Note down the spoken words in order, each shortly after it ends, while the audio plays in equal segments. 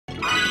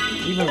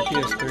Even a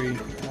PS3,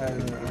 I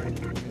don't know.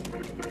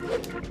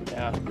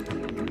 Yeah.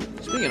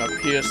 Speaking of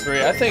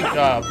PS3, I think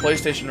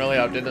PlayStation really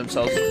outdid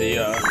themselves with the,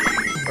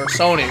 or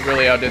Sony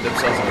really outdid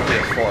themselves with the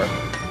PS4.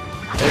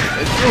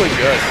 It's really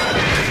good.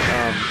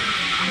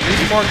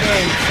 Need more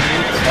games.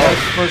 Need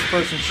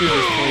first-person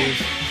shooters, please.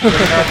 There's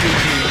an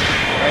RPG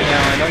right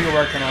now. I know you're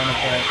working on it,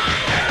 but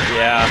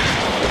Yeah.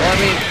 Well, I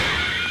mean,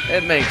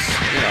 it makes,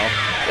 you know,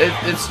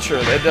 it's true.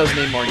 It does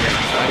need more games.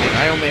 I mean,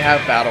 I only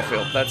have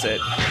Battlefield. That's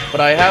it.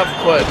 But I have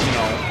put, you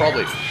know,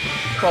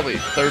 probably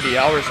 30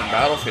 hours in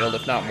Battlefield,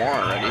 if not more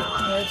already.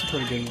 yeah, it's a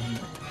pretty good one.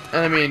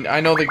 And I mean, I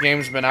know the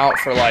game's been out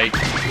for like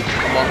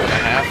a month and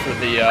a half for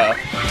the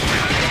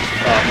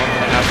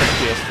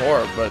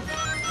PS4, but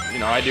you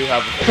know, I do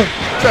have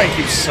try and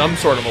keep some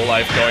sort of a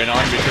life going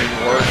on between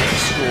work and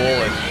school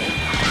and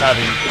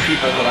having the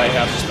people that I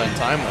have to spend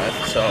time with.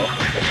 So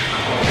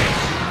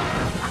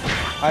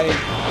I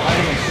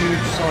am a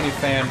huge Sony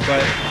fan,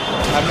 but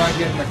I'm not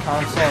getting the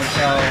console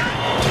until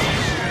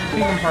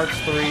Kingdom Hearts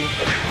 3,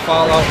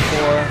 Fallout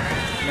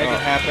 4, make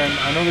it happen.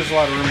 I know there's a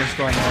lot of rumors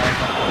going on,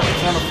 but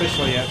it's not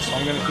official yet, so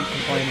I'm gonna keep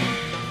complaining.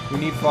 We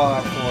need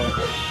Fallout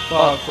 4.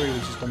 Fallout 3 was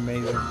just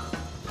amazing.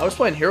 I was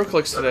playing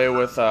HeroClix today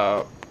with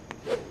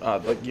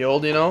the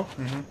guild, you know,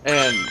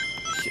 and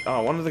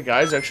one of the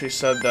guys actually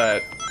said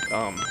that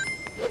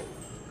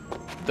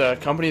the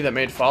company that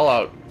made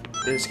Fallout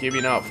is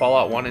giving out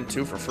Fallout 1 and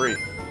 2 for free.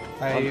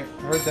 I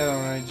heard that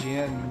on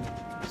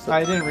IGN.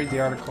 I didn't read the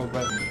article,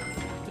 but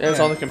yeah, it's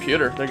on the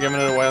computer. They're giving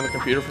it away on the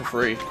computer for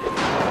free.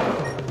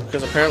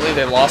 Because apparently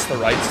they lost the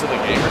rights to the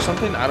game or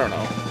something. I don't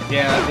know.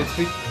 Yeah, it's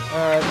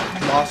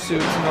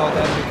lawsuits and all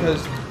that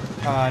because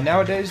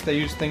nowadays they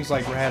use things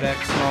like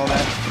Rad-X and all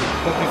that.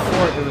 But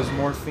before it was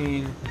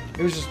morphine.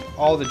 It was just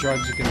all the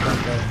drugs you could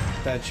think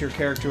of that your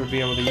character would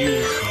be able to use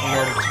in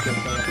order to get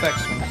the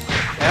effects from it.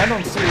 And I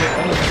don't see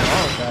anything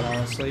wrong with that,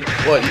 honestly.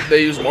 What,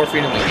 they use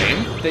morphine in the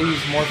game? They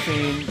use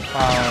morphine,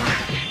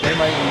 they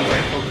might use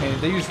like cocaine.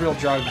 They use real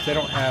drugs. They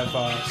don't have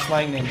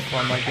slang names for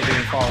them like they do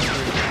in Fallout 3.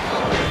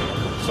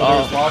 So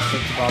there's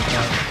lawsuits about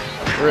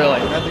that. Really?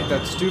 And I think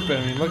that's stupid.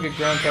 I mean, look at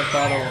Grand Theft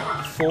Auto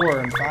 4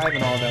 and 5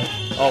 and all that.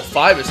 Oh,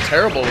 5 is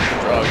terrible with the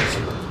drugs.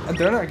 And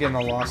they're not getting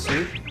a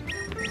lawsuit.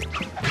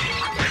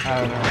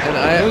 I don't know.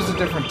 And it was a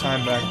different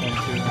time back then,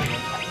 too.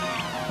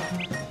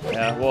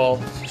 Yeah, well,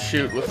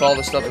 shoot, with all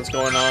the stuff that's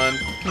going on,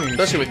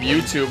 especially with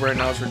YouTube right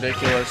now, it's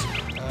ridiculous.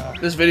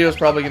 This video is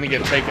probably going to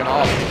get taken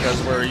off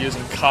because we're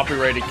using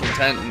copyrighted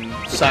content and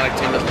Sonic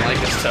Team doesn't like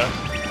us to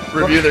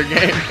review their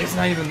game. It's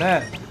not even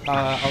that.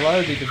 A lot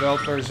of the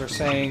developers are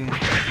saying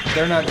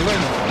they're not doing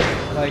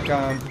it. Like,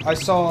 I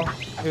saw,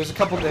 it was a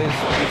couple days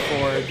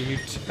before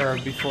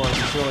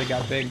this really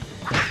got big.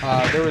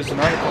 There was an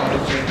article on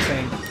IGN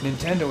saying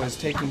Nintendo is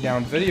taking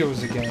down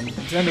videos again.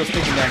 Nintendo's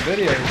taking down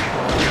videos.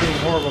 They're being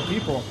horrible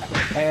people.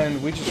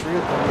 And we just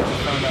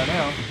found out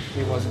now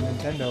it wasn't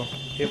Nintendo.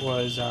 It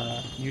was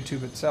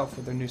YouTube itself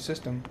with their new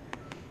system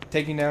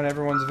taking down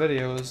everyone's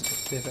videos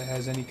if it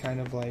has any kind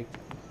of like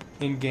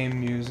in-game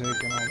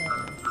music and all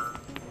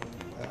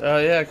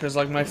that. Yeah, because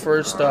like my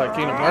first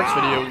Kingdom Hearts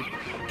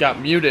video got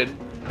muted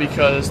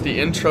because the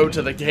intro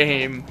to the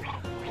game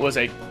was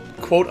a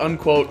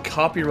quote-unquote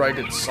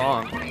copyrighted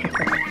song.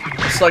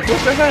 It's like,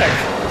 what the heck?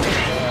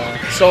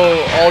 So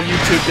all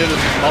YouTube did was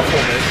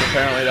muffled it.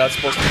 Apparently that's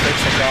supposed to fix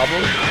the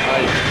problem.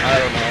 I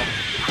don't know.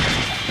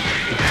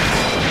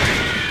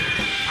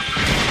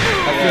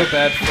 I feel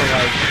bad for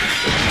like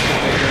the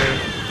bigger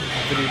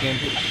video game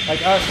people.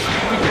 Like us,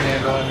 we can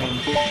handle it, I mean,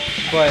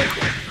 but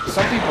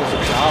some people's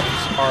jobs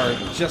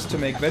are just to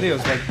make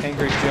videos, like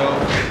Angry Joe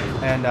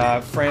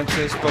and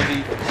Francis,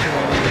 Boogie,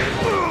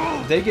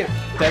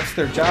 that's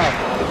their job,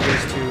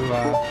 is to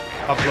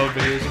upload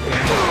videos of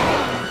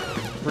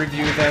games,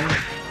 review them.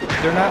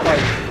 They're not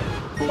like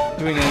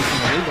doing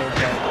anything illegal,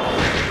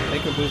 but they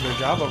could lose their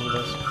job over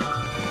this.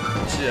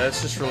 Yeah,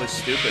 it's just really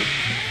stupid.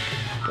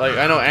 Like,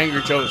 I know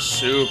Angry Joe is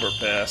super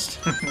pissed.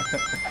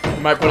 I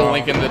might put a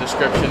link in the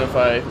description if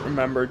I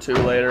remember to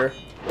later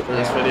for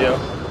this video.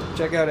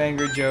 Check out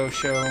Angry Joe's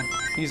show.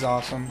 He's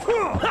awesome.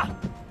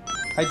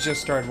 I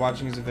just started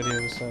watching his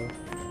videos, so...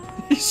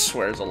 He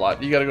swears a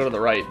lot. You gotta go to the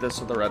right. This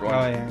is the red one.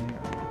 Oh, yeah.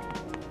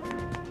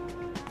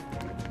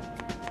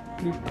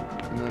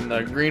 And then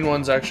the green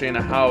one's actually in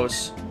a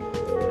house.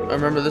 I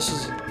remember there's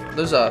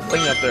a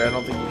thing up there I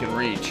don't think you can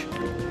reach.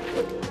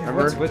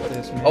 Remember? What's with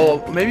this, man?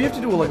 Oh, maybe you have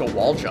to do like a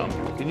wall jump.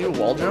 Can you do a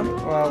wall jump?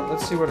 Well,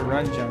 let's see what a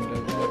run jump is.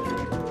 You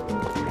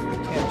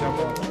can't jump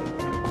off.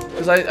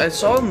 Because I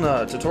saw in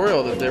the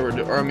tutorial that they were,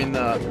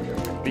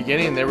 the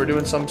beginning, they were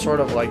doing some sort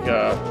of like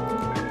a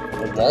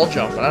wall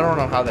jump, and I don't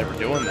know how they were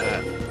doing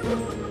that.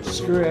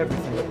 Screw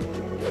everything.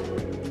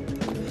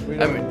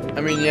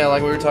 I mean, yeah,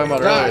 like we were talking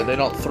about earlier, they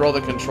don't throw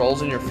the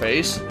controls in your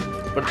face,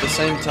 but at the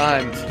same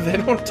time, they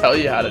don't tell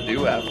you how to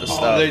do half the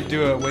stuff. They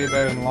do it way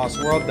better than Lost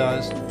World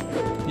does.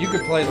 You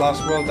could play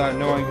Lost World not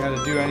knowing how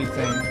to do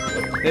anything.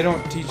 They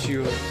don't teach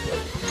you.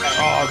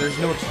 Oh, there's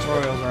no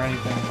tutorials or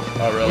anything.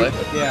 Oh, really?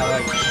 Yeah,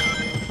 like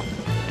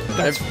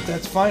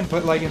that's fine.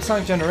 But like in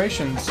Sonic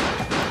Generations,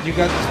 you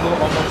got this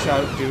little almost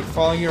shot dude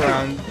following you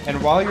around,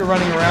 and while you're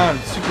running around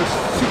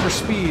super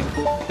speed,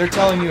 they're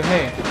telling you,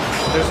 hey,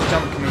 there's a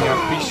jump coming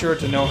up, be sure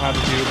to know how to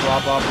do blah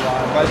blah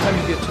blah. And by the time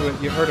you get to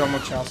it, you heard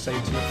Omochao say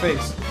it to your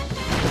face.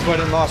 But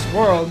in Lost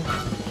World,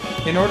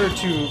 in order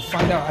to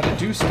find out how to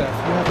do stuff,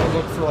 you have to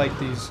look for like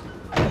these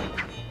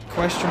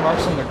question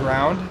marks on the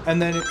ground,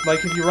 and then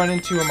like if you run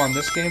into them on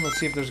this game, let's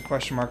see if there's a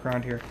question mark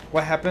around here.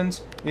 What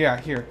happens? Yeah,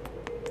 here.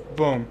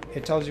 Boom.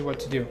 It tells you what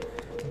to do.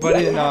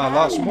 But in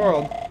Lost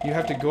World, you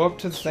have to go up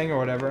to the thing or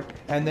whatever,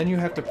 and then you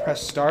have to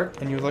press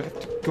start, and you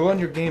go on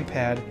your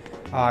gamepad,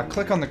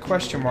 click on the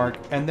question mark,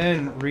 and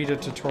then read a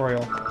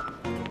tutorial.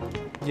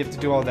 You have to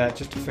do all that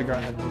just to figure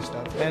out how to do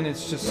stuff. And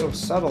it's just so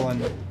subtle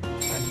and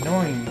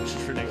annoying. It's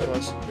just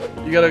ridiculous.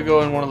 You gotta go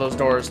in one of those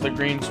doors. The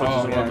green switch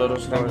is in one of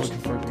those I'm doors.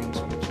 looking for a green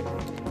switch.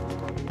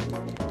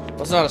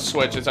 Well, it's not a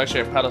switch, it's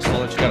actually a pedestal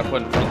that you gotta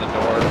put in front of the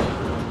door.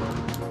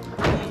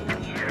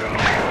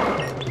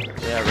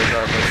 Yeah,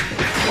 regardless.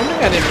 One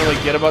thing I didn't really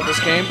get about this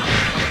game,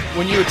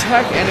 when you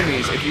attack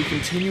enemies, if you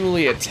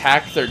continually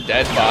attack their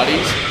dead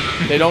bodies,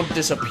 they don't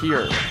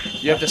disappear.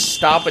 You have to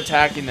stop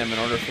attacking them in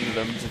order for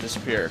them to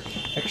disappear.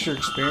 Extra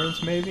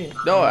experience, maybe?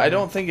 No, I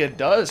don't think it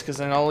does, because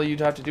then all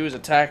you'd have to do is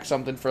attack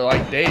something for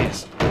like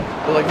days.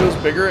 But like those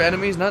bigger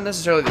enemies, not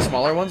necessarily the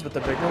smaller ones, but the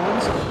bigger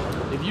ones,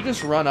 if you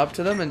just run up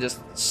to them and just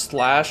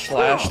slash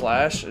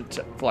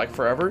like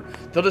forever,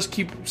 they'll just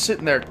keep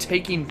sitting there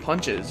taking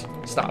punches.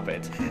 Stop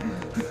it.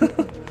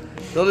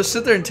 They'll just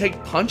sit there and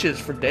take punches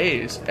for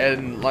days,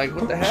 and like,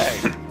 what the heck?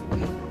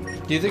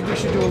 Do you think we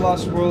should do a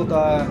Lost World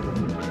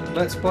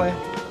Let's Play?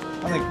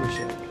 I think we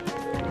should.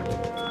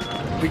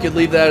 We could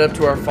leave that up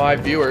to our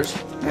 5 viewers.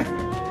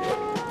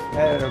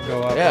 Yeah, it'll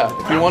go up. Yeah,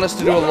 if you want us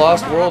to do a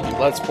Lost World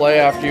Let's Play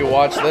after you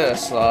watch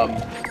this,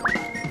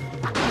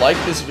 like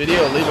this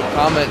video, leave a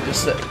comment,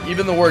 just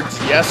even the words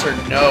yes or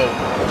no,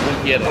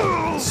 we'll get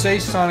it. Say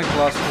Sonic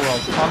Lost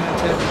World,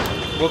 comment it,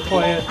 we'll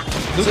play it.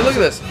 See, look at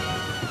this.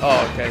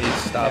 Oh, okay, he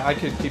stopped. Yeah, I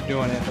could keep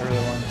doing it if I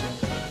really wanted to.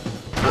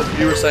 What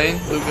you were saying,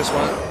 Lucas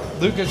went?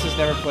 Lucas has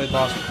never played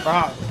Lost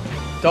World.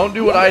 Don't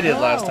do what I did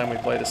last time we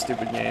played a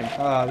stupid game.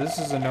 This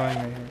is annoying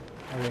right here.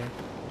 Okay.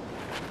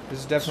 This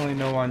is definitely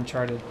no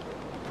Uncharted.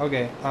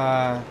 Okay,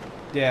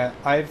 yeah,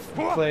 I've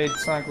played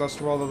Sonic Lost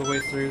World all the way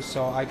through,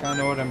 so I kind of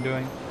know what I'm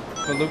doing.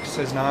 But Lucas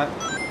has not.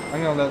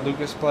 I'm going to let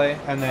Lucas play,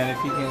 and then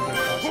if he can't get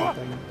past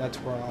something, that's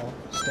where I'll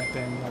step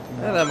in.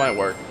 Yeah, that might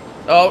work.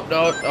 Oh,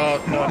 no,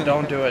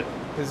 don't do it.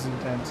 This is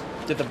intense.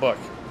 Get the book.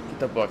 Get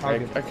the book. I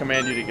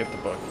command you to get the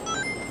book.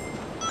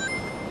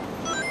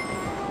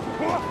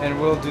 And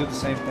we'll do the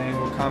same thing.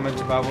 We'll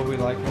comment about what we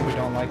like and what we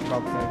don't like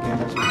about the game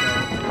as we go.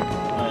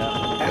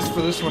 Oh, yeah. As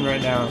for this one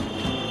right now,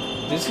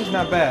 this is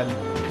not bad.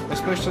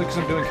 Especially because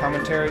I'm doing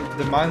commentary.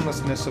 The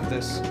mindlessness of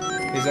this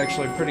is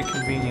actually pretty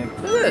convenient.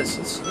 It is.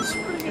 It's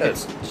pretty good.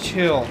 It's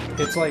chill.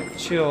 It's like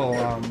chill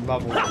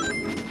level.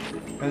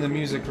 And the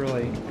music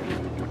really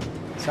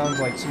sounds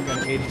like some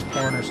kind of 80s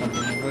porn or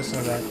something. Like, listen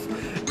to that.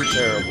 You're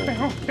terrible.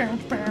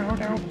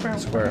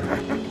 Square.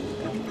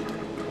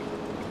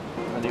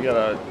 And you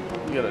gotta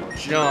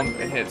jump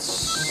and hit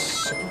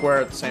square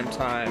at the same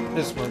time.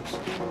 This works.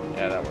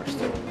 Yeah, that works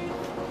too.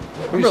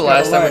 Remember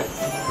last time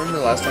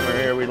we were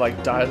here, we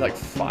like died like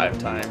 5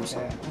 times.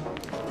 Yeah.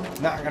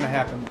 Not gonna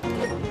happen.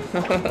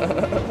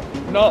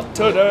 Not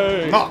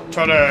today. Not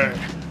today.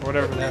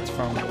 Whatever that's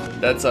from.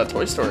 That's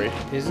Toy Story.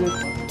 Is it?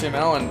 Tim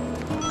Allen.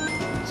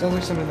 Sounds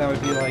like something that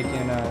would be like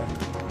in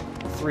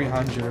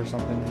 300 or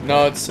something.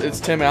 No, it's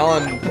Tim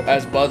Allen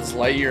as Buzz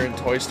Lightyear in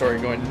Toy Story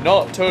going,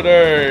 not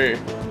today.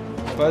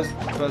 Buzz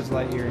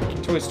Lightyear.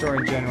 Toy Story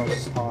in general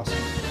is awesome.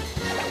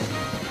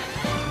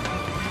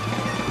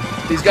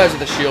 These guys with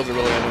the shields are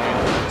really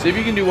annoying. See if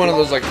you can do one of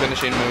those like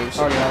finishing moves.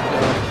 Oh yeah, I'll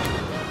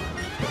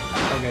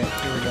do it. Okay,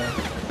 here we go.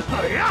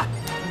 Oh yeah.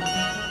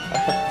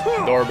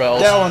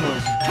 Doorbells. That one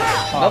was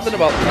awesome.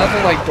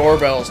 Nothing like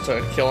doorbells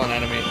to kill an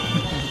enemy.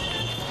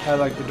 I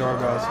like the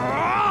doorbells.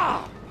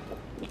 Huh?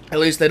 At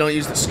least they don't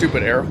use the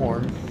stupid air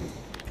horn.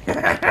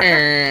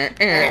 Fucking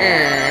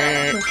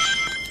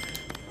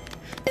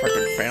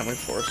Family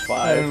Force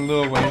 5. And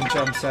Lil Wayne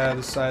jumps out of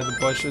the side of the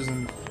bushes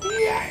and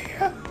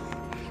yeah.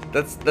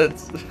 That's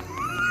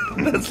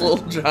Lil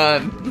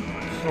Jon.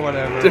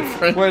 Whatever.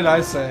 Different. What did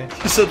I say?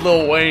 You said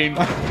Lil Wayne.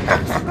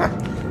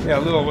 Yeah,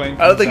 Lil Wayne.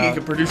 I don't think he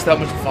could produce that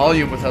much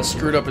volume with how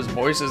screwed up his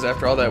voice is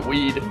after all that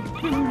weed.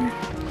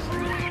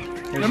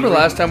 Remember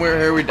last time we were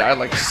here, we died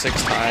like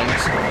 6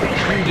 times?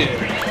 You did.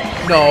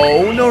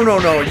 No.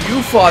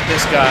 You fought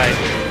this guy.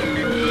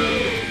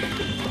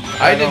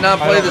 I did not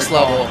play this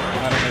level.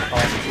 I don't recall.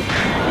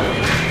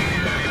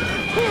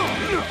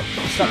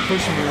 Stop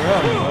pushing me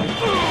around, man.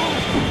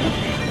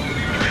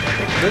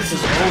 This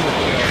is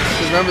overkill.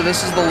 Because remember,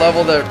 this is the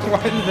level that...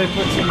 Why did they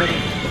put so many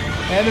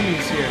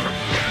enemies here?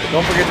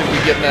 Don't forget to be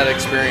getting that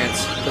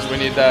experience, because we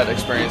need that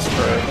experience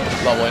for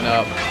leveling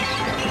up.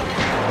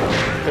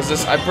 Because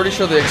this, I'm pretty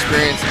sure the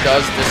experience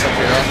does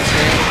disappear on this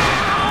game.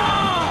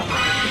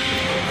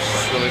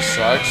 Which really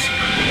sucks.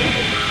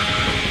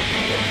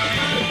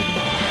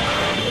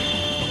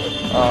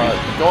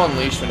 Go on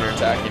leash when you're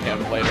attacking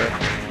him later.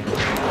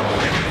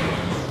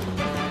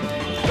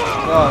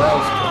 Oh, that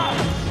was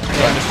cool.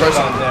 Yeah, destroy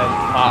some dead.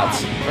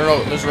 pots. Or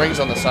no, there's rings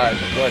on the side.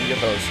 Go ahead and get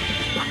those.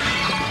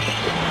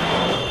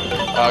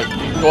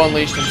 You can go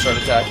unleashed and start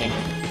attacking.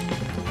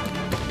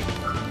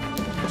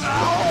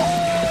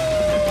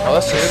 Oh,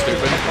 that's just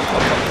stupid.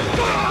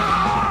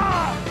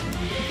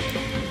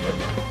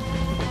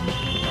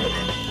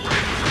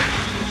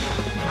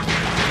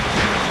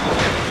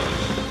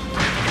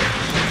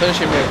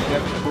 Finishing move.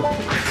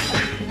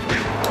 Yep.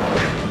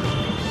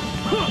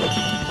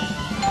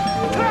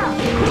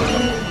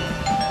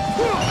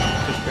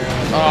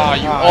 Ah,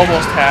 you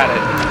almost had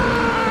it.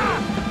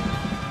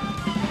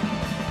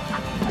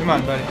 Come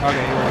on, buddy.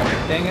 Okay, you're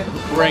right. Dang it.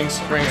 Rings.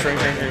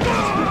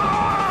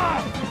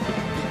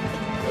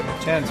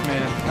 Chance,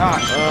 man. Ah.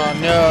 Oh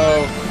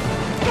no.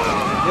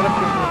 Get up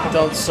here.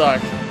 Don't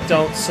suck.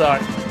 Don't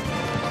suck.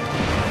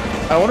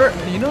 I wonder,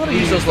 you know how to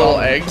use those little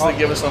eggs that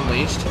give us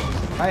unleashed?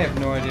 I have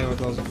no idea what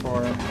those are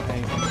for.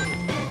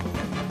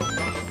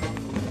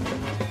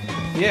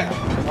 Yeah.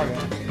 Okay.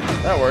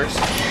 That works.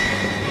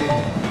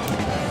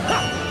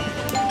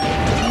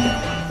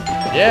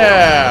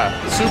 Yeah!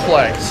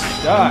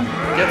 Suplex. Die.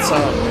 Get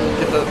some.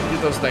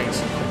 Get those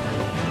things.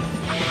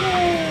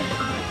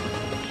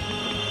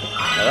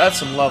 Now that's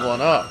some leveling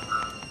up.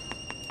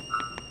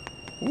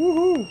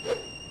 Woohoo!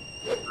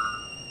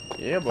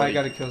 Yeah, buddy. I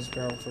gotta kill this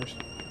barrel first.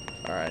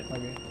 Alright.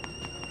 Okay.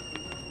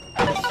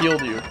 I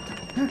healed you.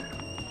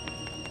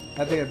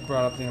 I think I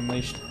brought up the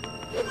unleashed.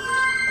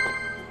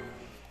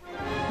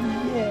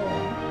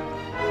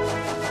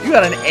 You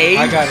got an 8?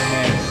 I got an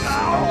A.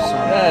 I'm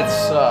sorry. That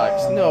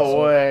sucks. No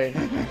way.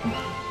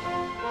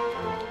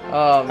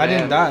 Oh, man. I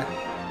didn't die.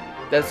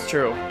 That's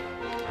true.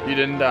 You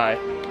didn't die.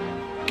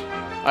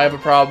 I have a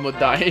problem with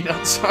dying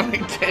on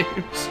Sonic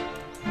games.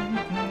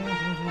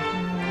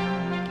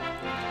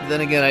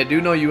 Then again, I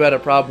do know you had a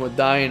problem with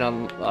dying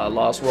on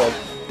Lost World.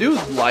 Do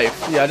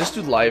life. Yeah, just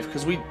do life,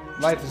 because we...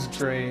 Life is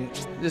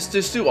great.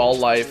 Just do all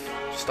life.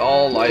 Just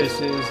all life.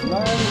 This is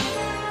life.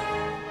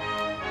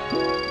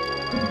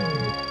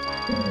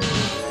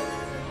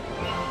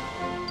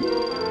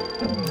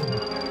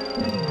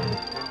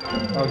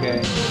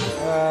 Okay.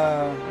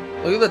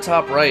 Look at the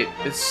top right.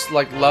 It's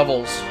like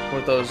levels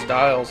with those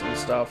dials and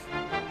stuff.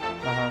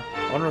 Uh-huh.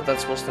 I wonder what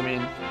that's supposed to mean.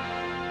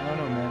 I don't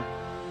know, man.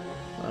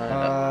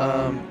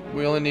 Alright,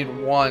 we only need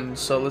one,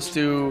 so let's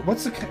do...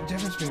 What's the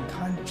difference between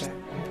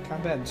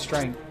combat and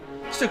strength?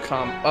 Let's do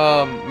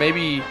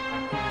maybe...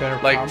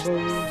 Better like,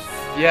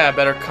 combos? Yeah,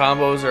 better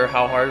combos or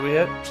how hard we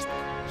hit.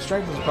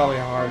 Strength is probably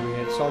how hard we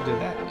hit, so I'll do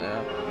that.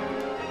 Yeah,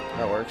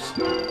 that works.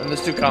 And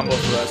let's do combo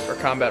for the rest, or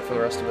combat for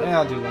the rest of it. Yeah,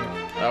 I'll do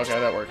that. Okay,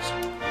 that works.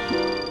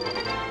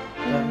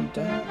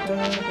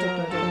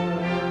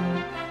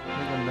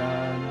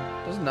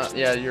 Doesn't not?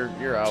 Yeah,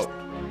 you're out,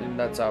 and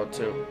that's out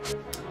too.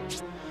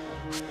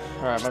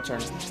 All right, my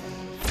turn.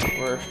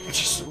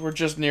 We're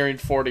just nearing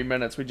 40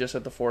 minutes. We just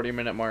hit the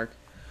 40-minute mark.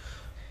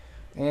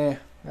 Eh,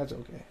 that's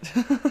okay.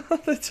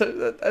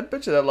 I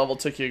bet you that level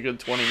took you a good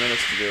 20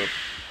 minutes to do.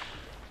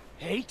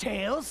 Hey,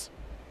 Tails.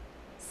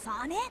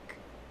 Sonic?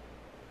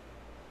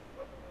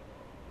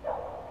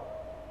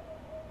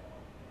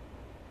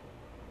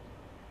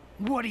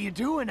 What are you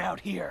doing out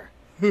here?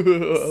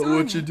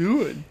 What you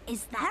doing?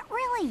 Is that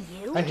really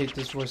you? I hate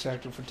this voice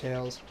actor for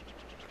Tails.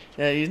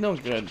 Yeah, he's no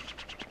good.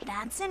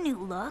 That's a new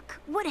look.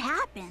 What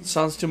happened?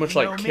 Sounds too much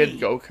You like know Kid me.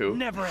 Goku.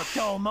 Never a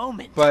dull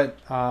moment. But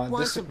Want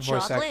this some voice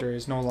chocolate? actor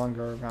is no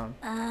longer around.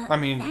 I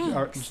mean,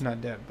 thanks. he's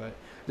not dead, but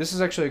this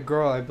is actually a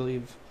girl, I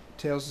believe.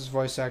 Tails'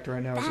 voice actor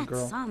right now is a That's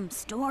girl. some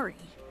story.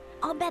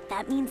 I'll bet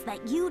that means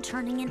that you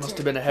turning into Must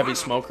have been a heavy planet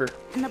smoker.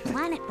 and the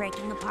planet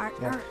breaking apart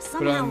Yeah. are But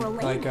somehow on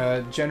related. like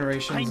I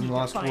Generations need and to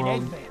Lost find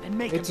World, Eggman and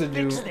make it's a him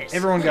new. fix this.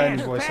 Everyone got new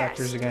They're voice fast.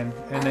 actors again,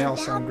 and they all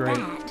sound About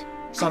great. that,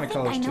 Sonic I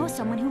Colors think I know too.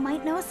 someone who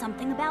might know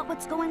something about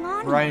what's going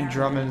on Ryan here.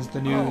 Drummond is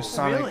the new Oh,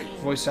 Sonic really?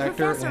 voice actor,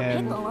 Professor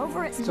and Pickle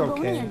over at he's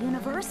Smogonia okay.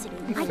 University.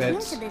 He I came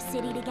fits. to this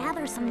city to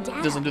gather some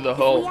data. Doesn't do the If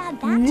whole, we add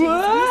that to his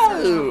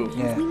 "Whoa!" research,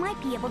 Yeah. we might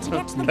be able to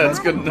get to the That's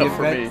good bottom enough of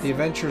for it. me. The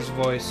Adventure's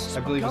voice, I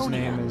believe his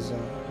name is.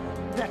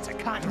 That's a I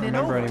don't continent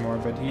remember over. anymore,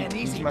 but An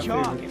he's easy my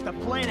jog favorite. if the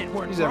planet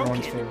weren't He's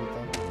everyone's broken.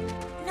 favorite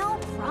though. No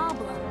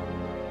problem.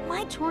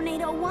 My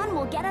Tornado 1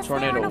 will get us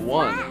Tornado there in a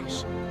 1?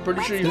 flash.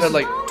 Pretty sure Let's you get had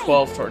like going.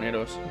 12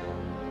 tornadoes.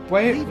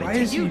 Why Leave it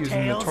is to he you, using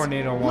Tails. the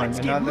Tornado 1 Let's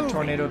and get not the moving.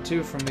 Tornado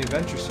 2 from the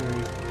Adventure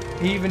series?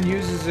 He even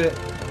uses it,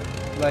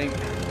 like,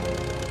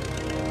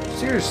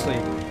 seriously.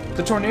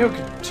 The Tornado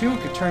 2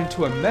 could turn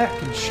into a mech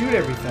and shoot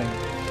everything.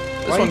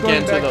 This Why are one you going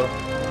can too, back-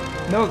 though.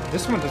 No,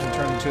 this one doesn't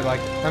turn into, like,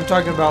 I'm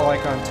talking about,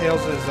 like, on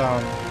Tails'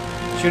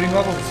 shooting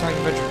levels in Sonic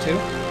Adventure 2.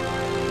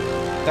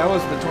 That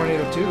was the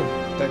Tornado 2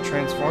 that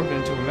transformed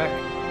into a mech,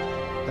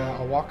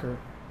 a walker.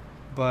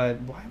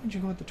 But why would you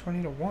go with the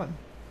Tornado 1?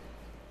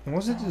 And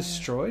was it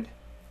destroyed?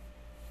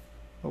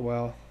 Oh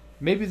well.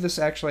 Maybe this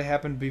actually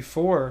happened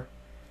before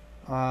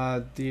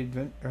the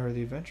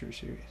Adventure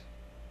series.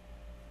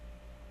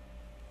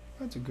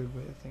 That's a good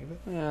way to think of it.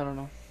 Yeah, I don't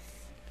know.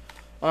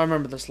 I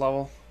remember this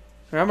level.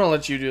 Here, I'm gonna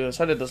let you do this.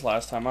 I did this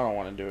last time. I don't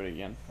want to do it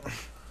again.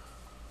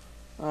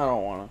 I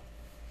don't want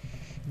to.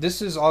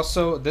 This is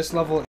also this level